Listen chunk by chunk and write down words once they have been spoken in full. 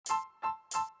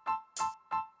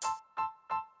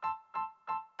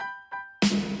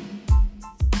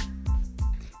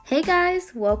Hey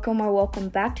guys, welcome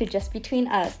back to Just Between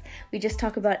Us. We just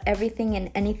talk about everything and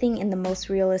anything in the most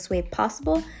realist way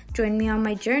possible. Join me on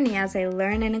my journey as I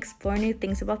learn and explore new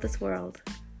things about this world.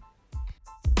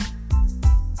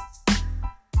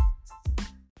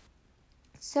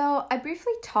 So, I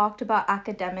briefly talked about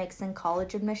academics and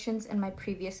college admissions in my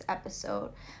previous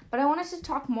episode, but I wanted to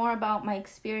talk more about my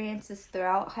experiences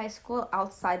throughout high school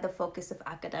outside the focus of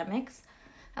academics.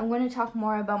 I'm going to talk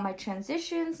more about my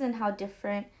transitions and how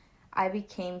different I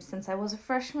became since I was a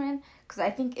freshman, because I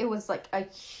think it was like a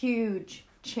huge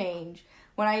change.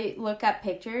 When I look at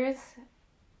pictures,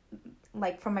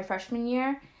 like from my freshman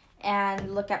year,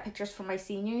 and look at pictures from my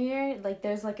senior year, like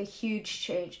there's like a huge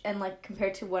change. And like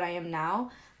compared to what I am now,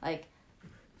 like,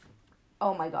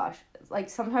 oh my gosh. Like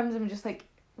sometimes I'm just like,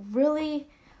 really?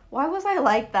 Why was I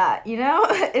like that? You know?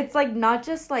 It's like not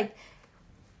just like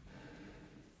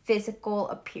physical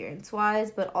appearance wise,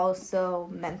 but also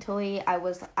mentally. I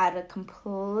was at a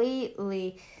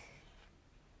completely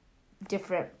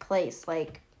different place.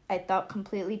 Like I thought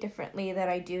completely differently than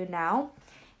I do now.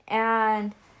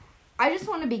 And I just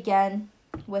want to begin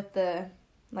with the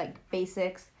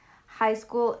basics. High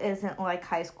school isn't like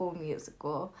High School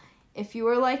Musical. If you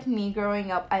were like me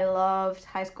growing up, I loved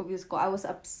High School Musical. I was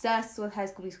obsessed with High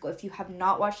School Musical. If you have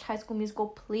not watched High School Musical,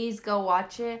 please go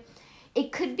watch it.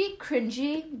 It could be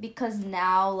cringy because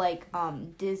now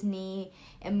Disney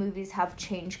and movies have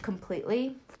changed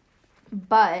completely.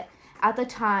 But at the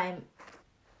time,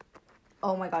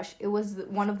 oh my gosh, it was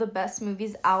one of the best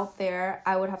movies out there.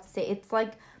 I would have to say it's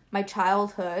like my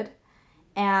childhood,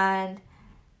 and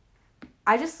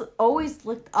I just always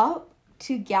looked up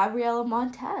to Gabriela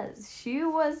Montez. She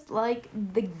was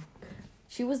the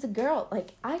girl.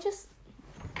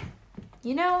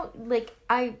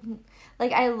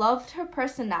 I loved her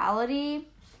personality,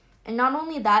 and not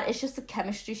only that, it's just the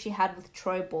chemistry she had with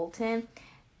Troy Bolton.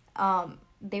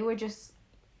 They were just,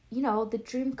 the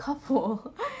dream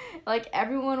couple. Like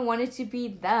everyone wanted to be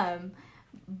them,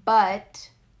 but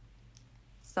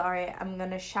sorry, I'm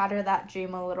gonna shatter that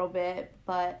dream a little bit,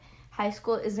 but high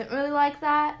school isn't really like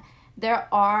that. There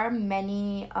are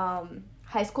many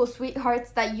high school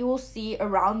sweethearts that you will see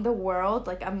around the world.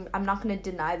 Like I'm not gonna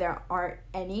deny there aren't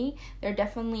any. There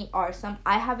definitely are some.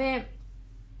 I haven't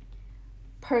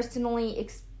personally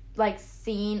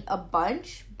seen a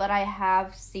bunch, but I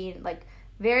have seen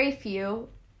very few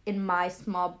in my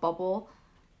small bubble.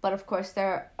 But of course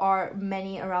there are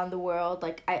many around the world.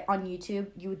 On YouTube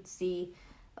you would see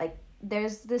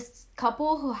there's this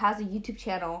couple who has a YouTube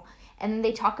channel, and then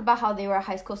they talk about how they were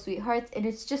high school sweethearts, and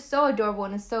it's just so adorable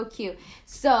and it's so cute.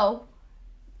 So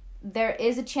there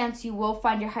is a chance you will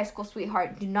find your high school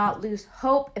sweetheart. Do not lose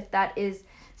hope. If that is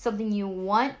something you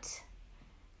want,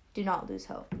 do not lose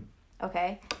hope.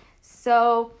 Okay?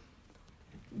 So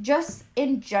just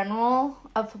in general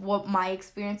of what my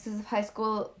experiences of high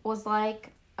school was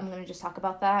like, I'm going to just talk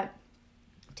about that.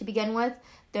 To begin with,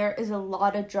 there is a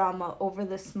lot of drama over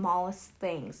the smallest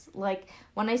things.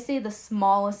 When I say the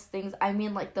smallest things, I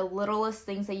mean the littlest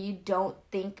things that you don't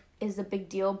think is a big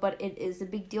deal, but it is a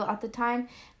big deal at the time,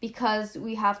 because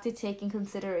we have to take in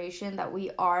consideration that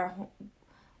we are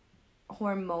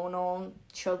hormonal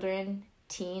children,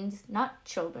 teens, not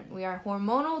children. We are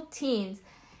hormonal teens,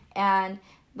 and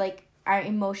our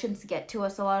emotions get to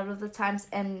us a lot of the times,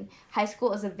 and high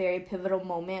school is a very pivotal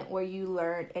moment where you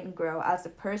learn and grow as a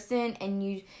person, and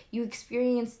you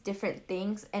experience different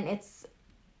things, and it's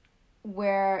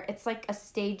where it's like a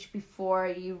stage before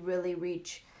you really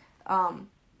reach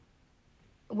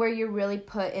where you're really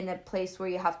put in a place where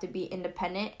you have to be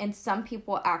independent. And some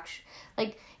people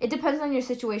actually, it depends on your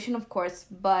situation, of course,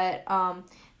 but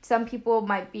some people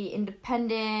might be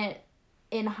independent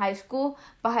in high school,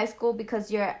 but high school,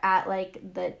 because you're at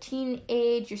the teen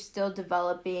age, you're still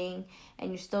developing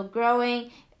and you're still growing.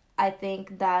 I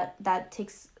think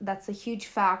that's a huge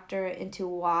factor into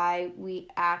why we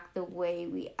act the way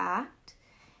we act.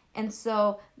 And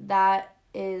so that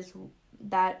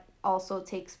also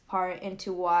takes part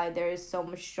into why there is so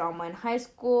much drama in high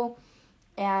school.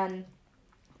 And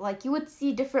you would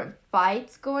see different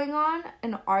fights going on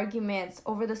and arguments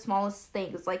over the smallest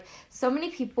things. So many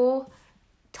people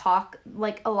talk,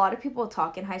 a lot of people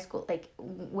talk in high school,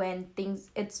 when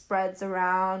it spreads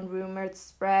around, rumors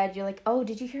spread, you're oh,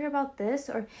 did you hear about this?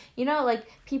 Or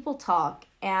people talk.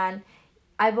 And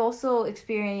I've also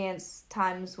experienced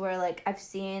times where I've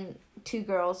seen two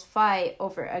girls fight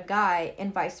over a guy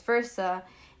and vice versa,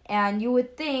 and you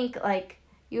would think,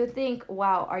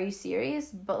 wow, are you serious?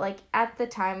 But at the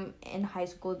time in high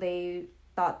school, they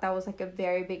thought that was a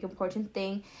very big important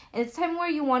thing, and it's time where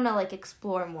you want to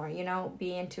explore more,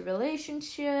 be into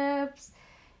relationships,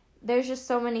 there's just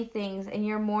so many things, and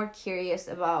you're more curious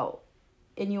about,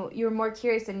 and you're more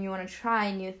curious and you want to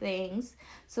try new things.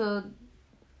 So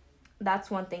that's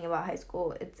one thing about high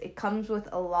school. It comes with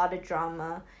a lot of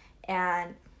drama,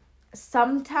 and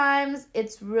sometimes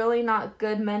it's really not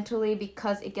good mentally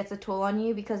because it gets a toll on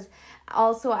you, because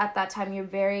also at that time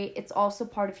it's also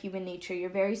part of human nature. You're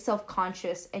very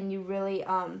self-conscious, and you really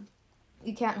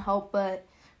you can't help but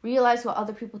realize what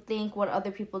other people think, what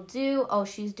other people do. Oh,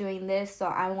 she's doing this, so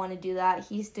I want to do that.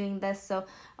 He's doing this, so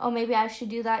oh, maybe I should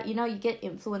do that. You get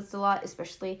influenced a lot,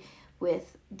 especially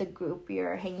with the group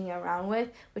you're hanging around with,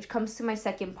 which comes to my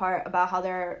second part about how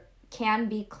there can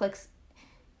be cliques,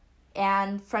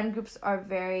 and friend groups are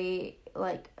very,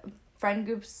 friend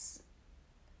groups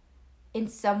in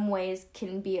some ways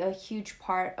can be a huge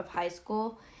part of high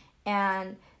school.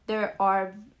 And there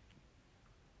are,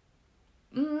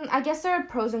 I guess there are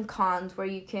pros and cons where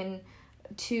you can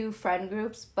to friend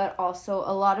groups, but also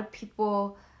a lot of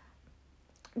people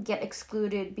get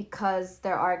excluded because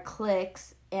there are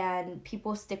cliques and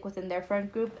people stick within their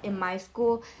friend group. In my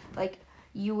school,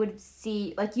 you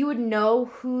would know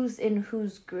who's in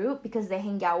whose group because they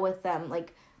hang out with them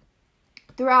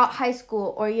throughout high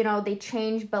school, or they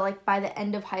change, but by the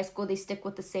end of high school they stick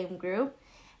with the same group.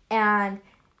 And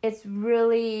it's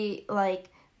really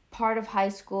part of high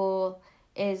school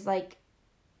is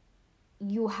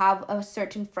you have a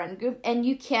certain friend group, and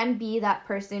you can be that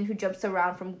person who jumps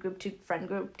around from group to friend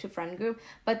group to friend group,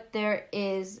 but there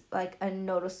is a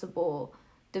noticeable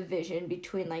division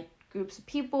between groups of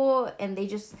people, and they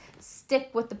just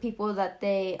stick with the people that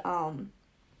they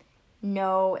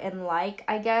know and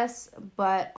I guess.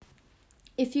 But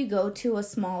if you go to a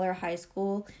smaller high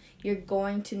school, you're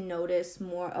going to notice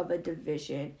more of a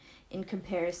division in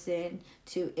comparison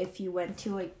to if you went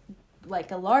to a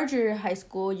larger high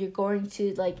school. You're going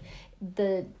to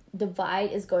the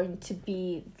divide is going to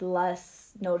be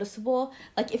less noticeable.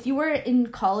 If you were in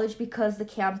college, because the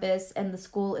campus and the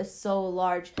school is so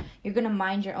large, you're gonna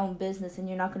mind your own business, and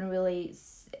you're not gonna really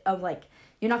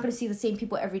you're not gonna see the same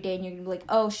people every day, and you're gonna be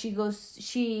oh,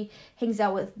 she hangs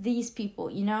out with these people,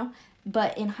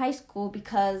 But in high school,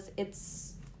 because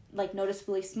it's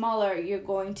noticeably smaller, you're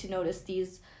going to notice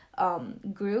these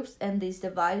groups and these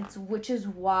divides, which is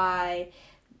why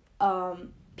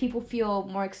people feel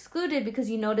more excluded, because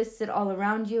you notice it all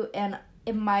around you. And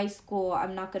in my school,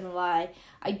 I'm not gonna lie,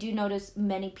 I do notice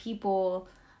many people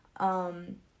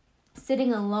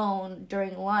sitting alone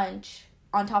during lunch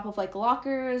on top of like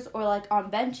lockers or like on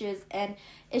benches, and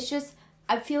it's just,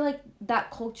 I feel like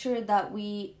that culture that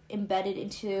we embedded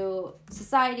into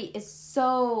society is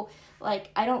so like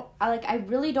I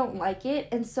really don't like it.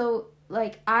 And so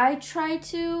like I try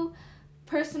to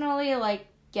personally like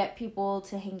get people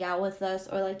to hang out with us,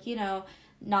 or like, you know,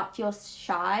 not feel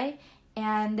shy.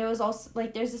 And there was also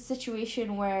like there's a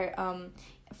situation where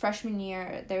freshman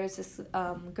year there was this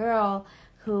girl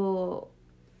who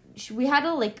we had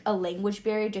a language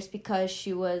barrier just because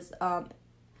she was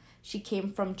she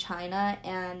came from China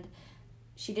and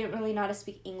she didn't really know how to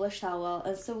speak English that well,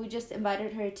 and so we just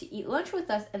invited her to eat lunch with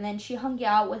us, and then she hung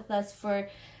out with us for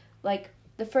like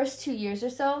the first 2 years or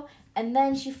so, and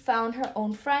then she found her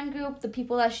own friend group, the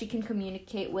people that she can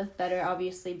communicate with better,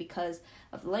 obviously because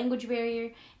of the language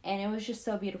barrier, and it was just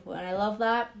so beautiful, and I love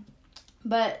that.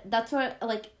 But that's what,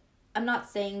 like, I'm not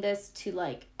saying this to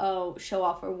like, oh, show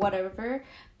off or whatever,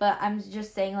 but I'm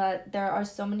just saying that there are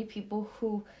so many people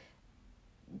who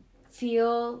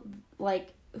feel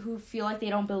like they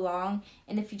don't belong,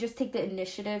 and if you just take the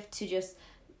initiative to just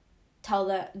tell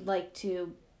them, like,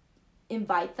 to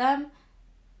invite them,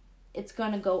 it's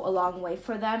gonna go a long way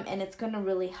for them, and it's gonna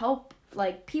really help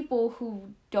like people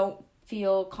who don't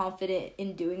feel confident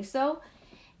in doing so.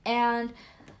 And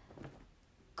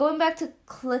going back to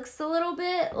cliques a little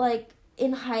bit, like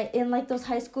in like those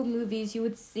high school movies, you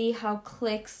would see how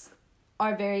cliques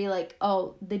are very like,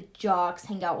 oh, the jocks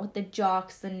hang out with the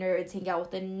jocks, the nerds hang out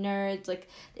with the nerds. Like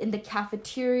in the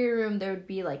cafeteria room, there would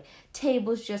be like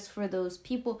tables just for those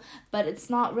people, but it's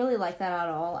not really like that at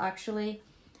all, actually.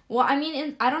 Well, I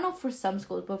mean, I don't know for some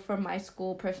schools, but for my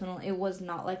school, personal, it was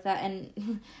not like that,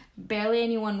 and barely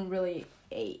anyone really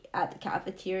ate at the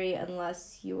cafeteria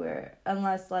unless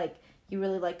like you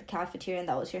really liked the cafeteria and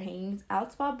that was your hanging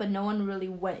out spot, but no one really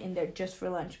went in there just for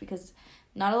lunch because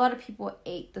not a lot of people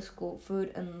ate the school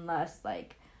food unless,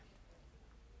 like,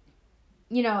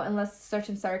 you know, unless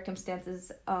certain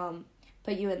circumstances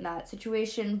put you in that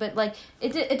situation. But like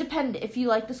it depends. If you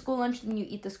like the school lunch, then you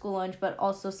eat the school lunch, but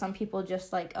also some people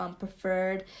just like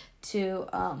preferred to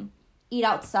eat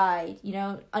outside, you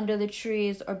know, under the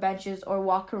trees or benches, or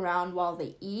walk around while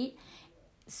they eat.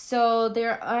 So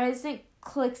there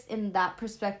cliques in that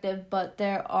perspective, but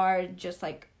there are just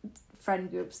like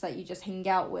friend groups that you just hang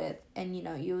out with, and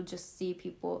you'll just see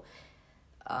people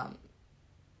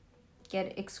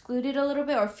get excluded a little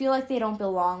bit or feel like they don't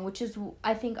belong, which is,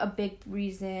 I think, a big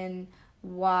reason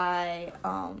why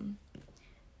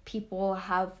people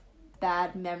have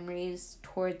bad memories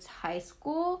towards high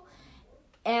school.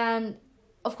 And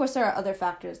of course there are other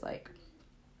factors like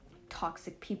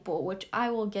toxic people, which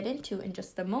I will get into in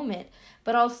just a moment,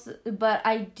 but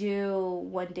I do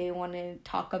one day want to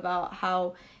talk about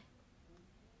how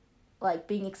like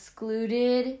being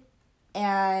excluded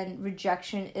and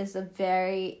rejection is a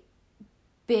very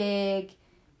big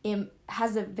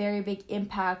has a very big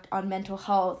impact on mental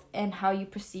health and how you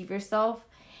perceive yourself.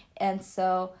 And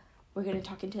so we're going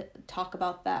to talk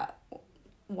about that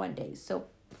one day, so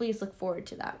please look forward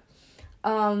to that.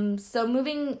 So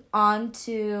moving on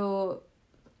to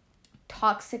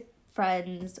toxic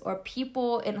friends or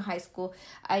people in high school,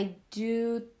 I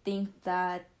do think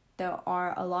that there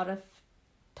are a lot of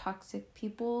toxic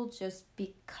people just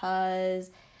because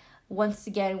once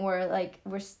again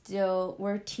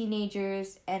we're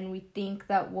teenagers and we think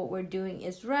that what we're doing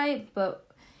is right, but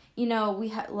we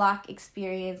lack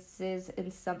experiences in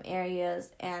some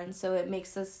areas, and so it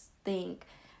makes us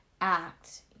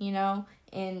act in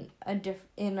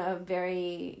a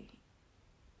very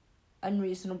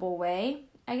unreasonable way,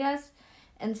 I guess.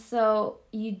 And so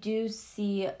you do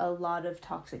see a lot of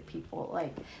toxic people.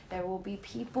 Like, there will be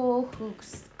people who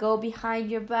go behind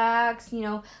your backs,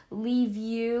 leave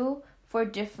you for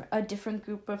a different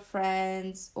group of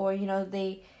friends, or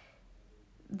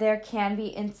there can be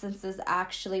instances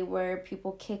actually where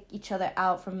people kick each other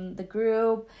out from the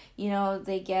group.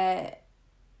 They get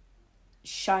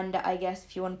shunned, I guess,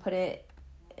 if you want to put it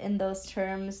in those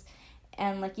terms,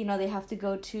 and they have to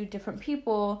go to different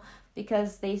people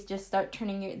because they just start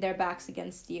turning their backs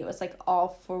against you. It's like all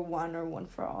for one or one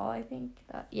for all, I think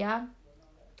that, yeah.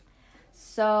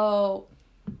 So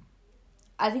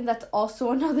I think that's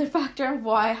also another factor of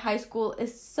why high school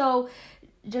is so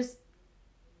just,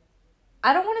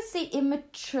 I don't want to say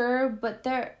immature, but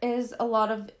there is a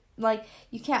lot of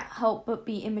you can't help but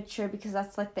be immature because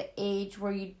that's the age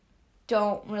where you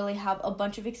don't really have a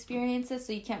bunch of experiences,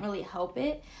 so you can't really help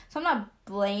it. So I'm not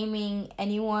blaming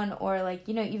anyone or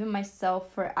even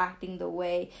myself for acting the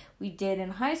way we did in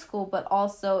high school, but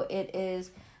also it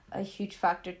is a huge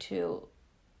factor to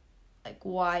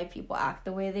why people act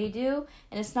the way they do.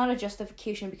 And it's not a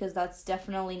justification because that's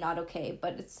definitely not okay,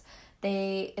 but it's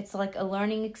a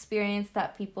learning experience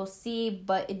that people see,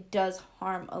 but it does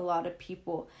harm a lot of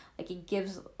people. It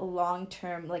gives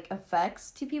long-term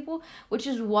effects to people, which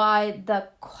is why the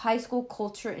high school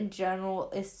culture in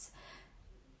general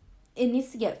it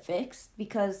needs to get fixed,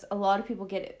 because a lot of people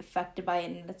get affected by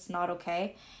it and it's not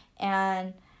okay.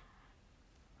 And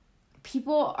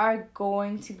people are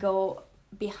going to go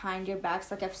behind your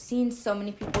backs. I've seen so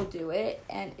many people do it,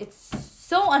 and it's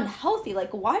so unhealthy.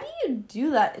 Why do you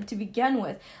do that to begin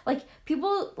with?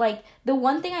 People, the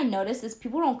one thing I noticed is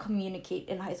people don't communicate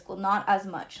in high school, not as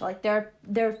much. There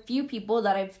are few people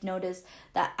that I've noticed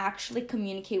that actually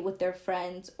communicate with their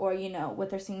friends, or with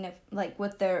their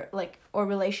with their or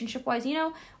relationship wise,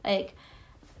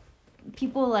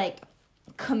 people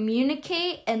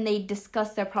communicate and they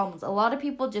discuss their problems. A lot of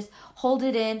people just hold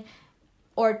it in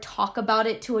or talk about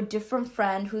it to a different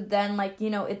friend who then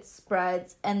it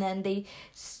spreads, and then they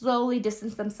slowly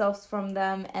distance themselves from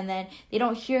them, and then they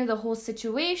don't hear the whole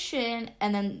situation,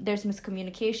 and then there's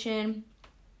miscommunication.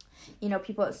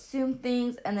 People assume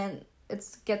things, and then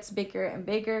it gets bigger and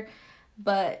bigger.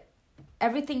 But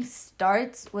everything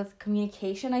starts with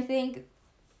communication, I think.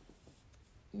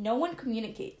 No one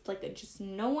communicates.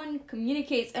 No one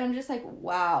communicates, and I'm just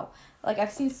wow.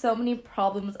 I've seen so many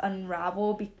problems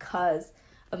unravel because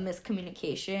of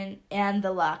miscommunication and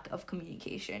the lack of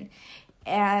communication.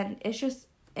 And it's just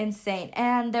insane.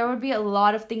 And there would be a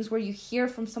lot of things where you hear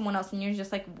from someone else and you're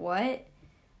just what?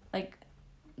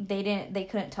 They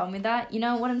couldn't tell me that. You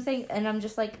know what I'm saying? And I'm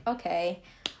just okay,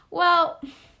 well,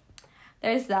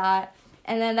 there's that.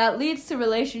 And then that leads to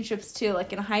relationships too.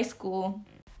 In high school,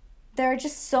 there are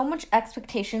just so much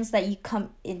expectations that you come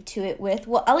into it with.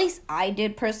 Well, at least I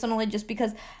did personally, just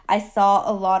because I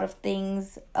saw a lot of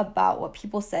things about what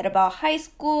people said about high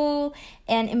school.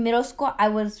 And in middle school, I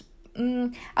was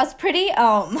pretty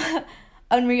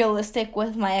unrealistic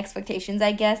with my expectations,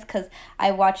 I guess, because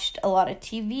I watched a lot of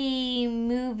TV,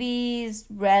 movies,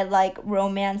 read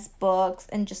romance books,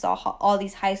 and just saw all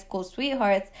these high school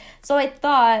sweethearts. So I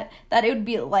thought that it would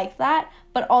be like that.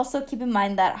 But also keep in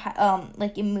mind that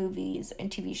in movies and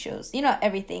TV shows,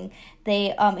 everything,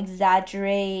 they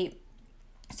exaggerate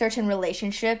certain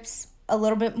relationships a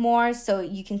little bit more so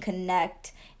you can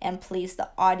connect and please the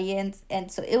audience,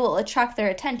 and so it will attract their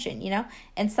attention,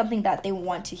 and something that they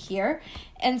want to hear.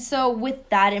 And so with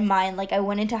that in mind, like, I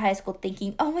went into high school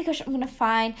thinking, oh my gosh, I'm gonna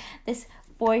find this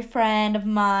boyfriend of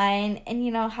mine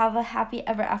and have a happy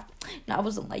ever after. No, I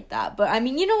wasn't like that, but I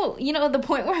mean, the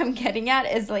point where I'm getting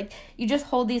at is, like, you just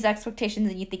hold these expectations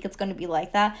and you think it's going to be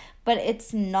like that, but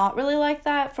it's not really like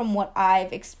that from what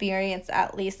I've experienced,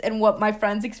 at least, and what my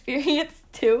friends experience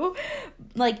too.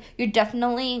 Like, you're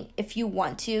definitely, if you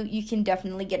want to, you can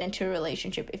definitely get into a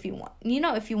relationship if you want,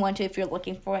 if you're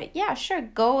looking for it. Yeah, sure,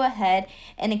 go ahead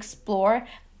and explore,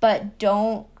 but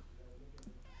don't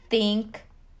think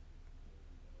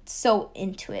so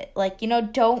into it. Like,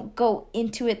 don't go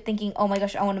into it thinking, oh my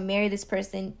gosh, I want to marry this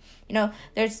person.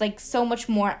 There's like so much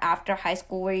more after high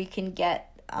school where you can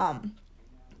get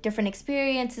different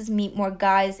experiences, meet more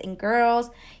guys and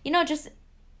girls, just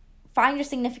find your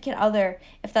significant other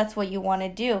if that's what you want to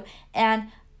do. And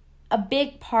a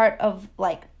big part of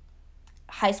like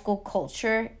high school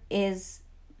culture is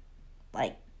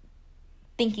like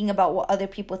thinking about what other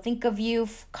people think of you,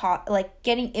 like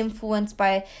getting influenced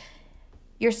by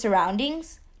your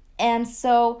surroundings. And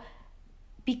so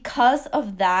because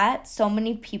of that, so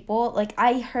many people, like,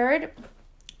 I heard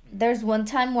there's one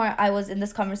time where I was in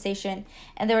this conversation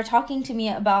and they were talking to me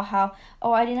about how,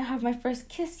 oh, I didn't have my first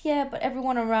kiss yet, but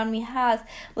everyone around me has.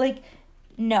 Like,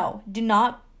 no, do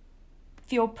not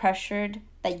feel pressured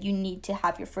that you need to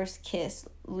have your first kiss,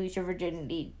 lose your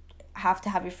virginity, have to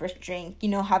have your first drink,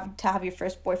 have to have your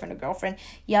first boyfriend or girlfriend.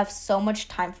 You have so much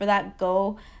time for that.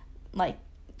 Go, like,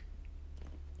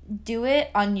 do it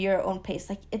on your own pace.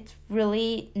 Like, it's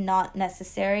really not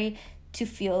necessary to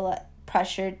feel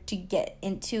pressured to get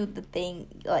into the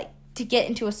thing, like, to get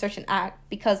into a certain act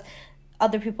because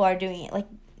other people are doing it. Like,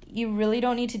 you really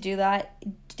don't need to do that.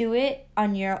 Do it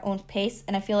on your own pace,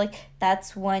 and I feel like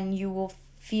that's when you will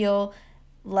feel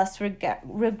less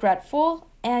regretful.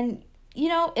 And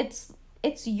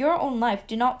it's your own life.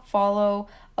 Do not follow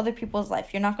other people's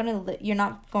life. You're not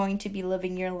going to be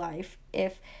living your life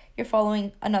if you're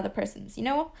following another person's,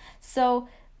 So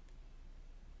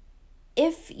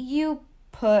if you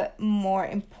put more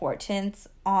importance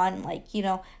on, like,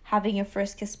 having your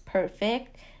first kiss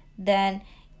perfect, then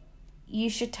you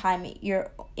should time it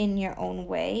in your own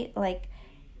way. Like,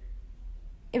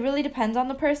 it really depends on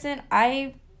the person.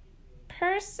 I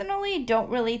personally don't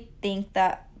really think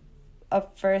that a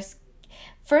first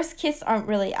kiss aren't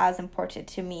really as important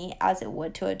to me as it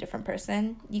would to a different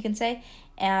person, you can say.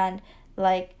 And,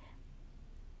 like,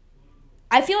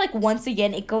 I feel like, once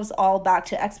again, it goes all back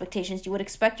to expectations. You would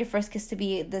expect your first kiss to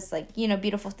be this, like,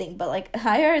 beautiful thing. But, like,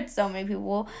 I heard so many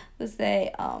people who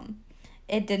say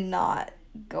it did not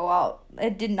go out.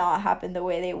 It did not happen the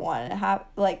way they wanted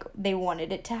they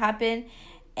wanted it to happen.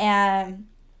 And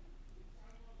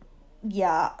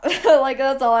yeah, like,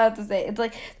 that's all I have to say. It's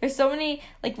like, there's so many,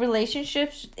 like,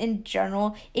 relationships in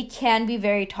general, it can be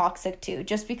very toxic too,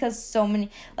 just because so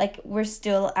many, like, we're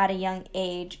still at a young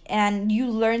age and you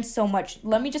learn so much.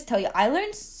 Let me just tell you,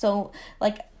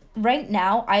 right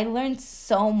now I learned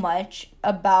so much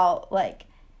about, like,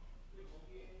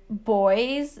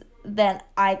 boys than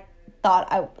I thought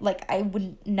I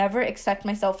would never expect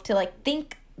myself to, like,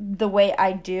 think the way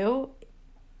I do.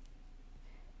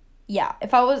 Yeah,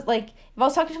 if I was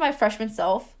talking to my freshman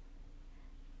self,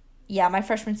 my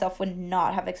freshman self would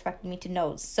not have expected me to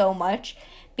know so much,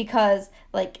 because,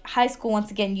 like, high school,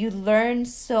 once again, you learn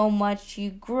so much,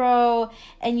 you grow,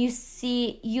 and you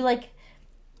see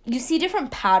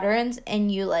different patterns,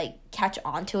 and you, like, catch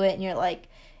on to it, and you're like,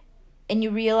 and you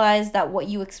realize that what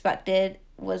you expected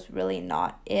was really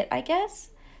not it, I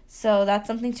guess. So that's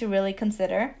something to really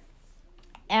consider.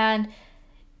 And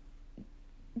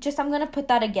just, I'm gonna put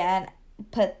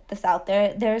this out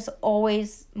there. There's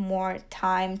always more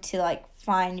time to, like,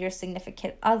 find your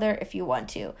significant other if you want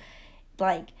to.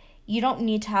 Like, you don't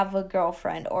need to have a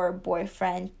girlfriend or a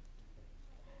boyfriend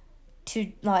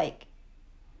to, like,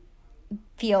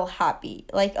 feel happy.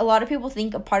 Like, a lot of people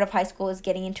think a part of high school is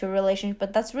getting into a relationship,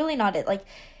 but that's really not it. Like,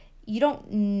 you don't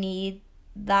need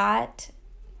that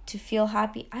to feel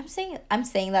happy. I'm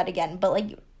saying that again, but,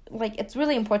 like, it's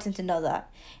really important to know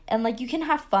that. And, like, you can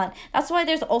have fun. That's why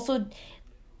there's also,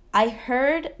 I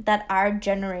heard that our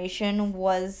generation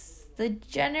was the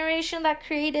generation that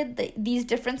created these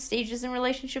different stages in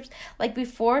relationships. Like,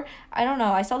 before, I don't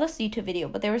know, I saw this YouTube video,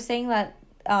 but they were saying that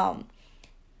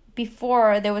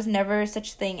before there was never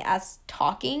such thing as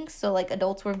talking, so, like,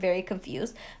 adults were very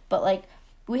confused. But, like,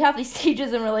 we have these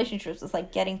stages in relationships. It's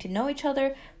like getting to know each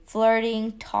other,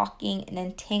 flirting, talking, an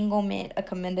entanglement, a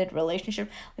committed relationship.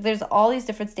 Like there's all these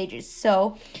different stages.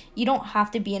 So you don't have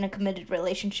to be in a committed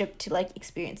relationship to like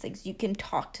experience things. You can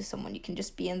talk to someone. You can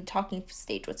just be in the talking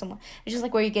stage with someone. It's just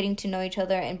like where you're getting to know each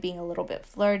other and being a little bit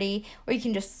flirty, or you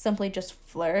can just simply just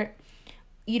flirt.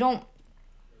 You can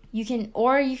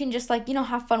just like,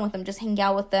 have fun with them, just hang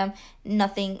out with them,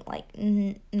 nothing like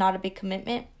not a big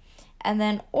commitment. And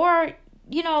then, or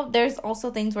there's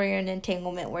also things where you're in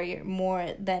entanglement where you're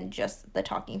more than just the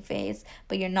talking phase,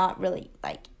 but you're not really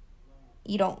like,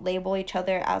 you don't label each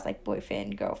other as like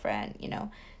boyfriend, girlfriend,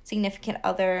 significant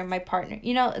other, my partner.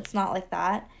 It's not like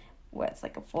that where it's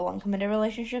like a full on committed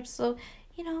relationship. So,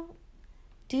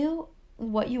 do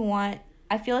what you want.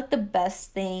 I feel like the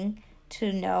best thing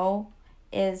to know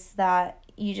is that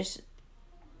it's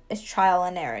trial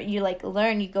and error. You like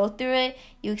learn, you go through it,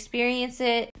 you experience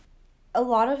it. A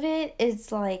lot of it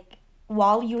is like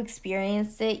while you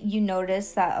experience it, you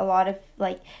notice that a lot of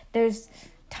like there's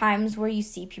times where you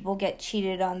see people get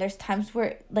cheated on. There's times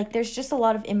where like there's just a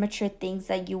lot of immature things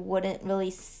that you wouldn't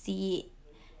really see.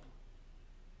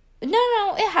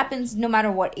 No, it happens no matter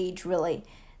what age, really.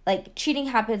 Like cheating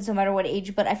happens no matter what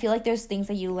age, but I feel like there's things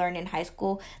that you learn in high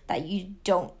school that you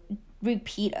don't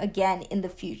repeat again in the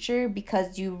future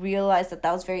because you realize that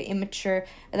was very immature.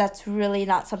 That's really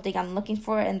not something I'm looking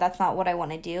for, and that's not what I want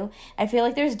to do. I feel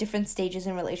like there's different stages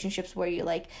in relationships where you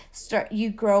like you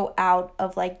grow out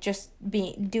of like just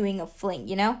doing a fling,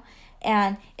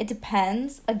 and it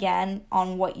depends again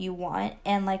on what you want.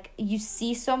 And like you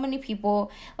see so many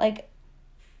people, like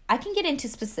I can get into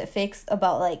specifics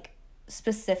about like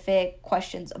specific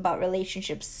questions about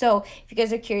relationships. So if you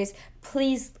guys are curious,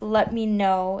 please let me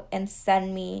know and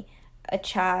send me a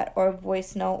chat or a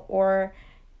voice note or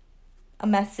a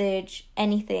message,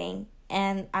 anything,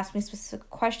 and ask me specific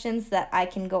questions that I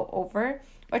can go over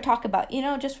or talk about,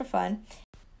 just for fun.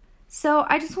 So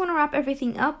I just want to wrap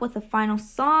everything up with a final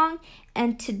song,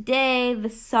 and today the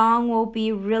song will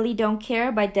be Really Don't Care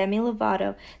by Demi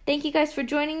Lovato. Thank you guys for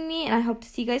joining me, and I hope to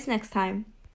see you guys next time.